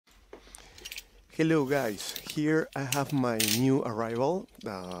Hello guys, here I have my new arrival,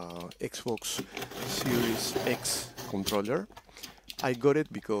 the Xbox Series X controller. I got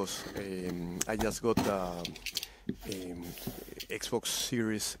it because I just got the Xbox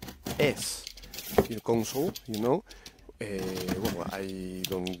Series S console, well, I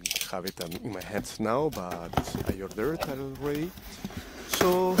don't have it in my hands now, but I ordered it already.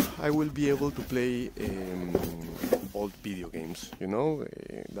 So I will be able to play old video games,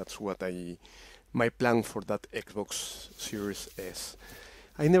 that's what my plan for that Xbox Series S.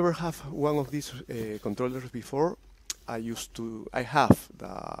 I never have one of these controllers before. I have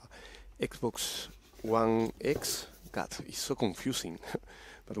the Xbox One X. God, it's so confusing.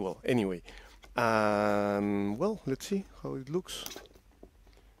 But well, anyway. Well, let's see how it looks.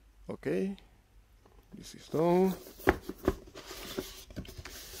 Okay, this is done.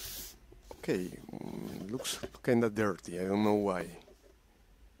 Okay, looks kinda dirty, I don't know why.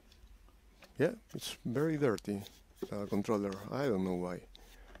 Yeah, it's very dirty, the controller, I don't know why.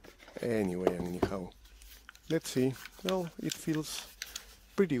 Anyway, anyhow, let's see. Well, it feels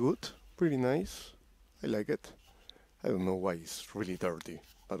pretty good, pretty nice. I like it. I don't know why it's really dirty,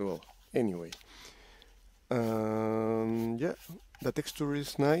 but well, anyway. Yeah, the texture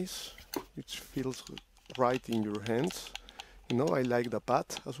is nice. It feels right in your hands. I like the pad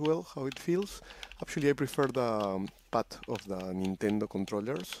as well, how it feels. Actually, I prefer the pad of the Nintendo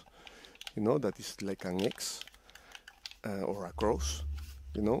controllers. That is like an X or a cross,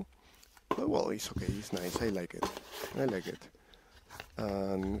 But well, it's okay, it's nice, I like it. I like it.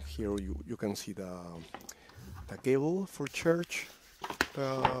 And here you can see the cable for charge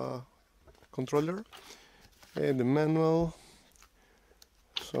the controller and the manual.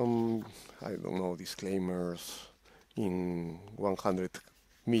 Some, I don't know, disclaimers in 100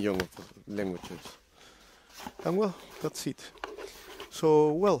 million of languages. And well, that's it.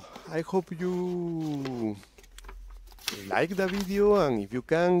 So, well, I hope you like the video, and if you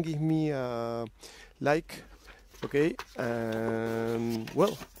can, give me a like, okay? And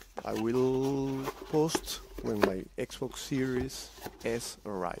well, I will post when my Xbox Series S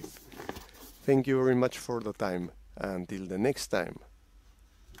arrives. Thank you very much for the time. Until the next time.